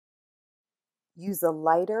Use a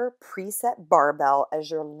lighter preset barbell as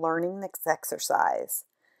you're learning this exercise.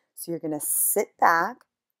 So you're going to sit back,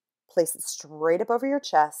 place it straight up over your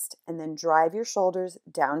chest, and then drive your shoulders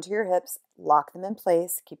down to your hips, lock them in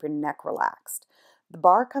place, keep your neck relaxed. The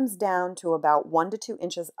bar comes down to about 1 to 2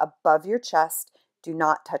 inches above your chest. Do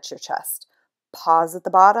not touch your chest. Pause at the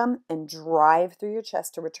bottom and drive through your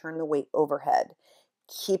chest to return the weight overhead.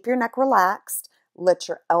 Keep your neck relaxed. Let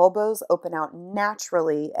your elbows open out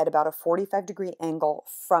naturally at about a 45-degree angle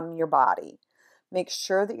from your body. Make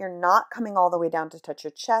sure that you're not coming all the way down to touch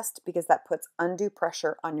your chest because that puts undue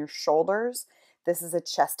pressure on your shoulders. This is a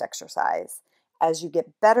chest exercise. As you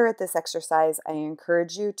get better at this exercise, I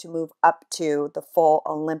encourage you to move up to the full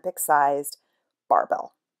Olympic-sized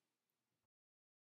barbell.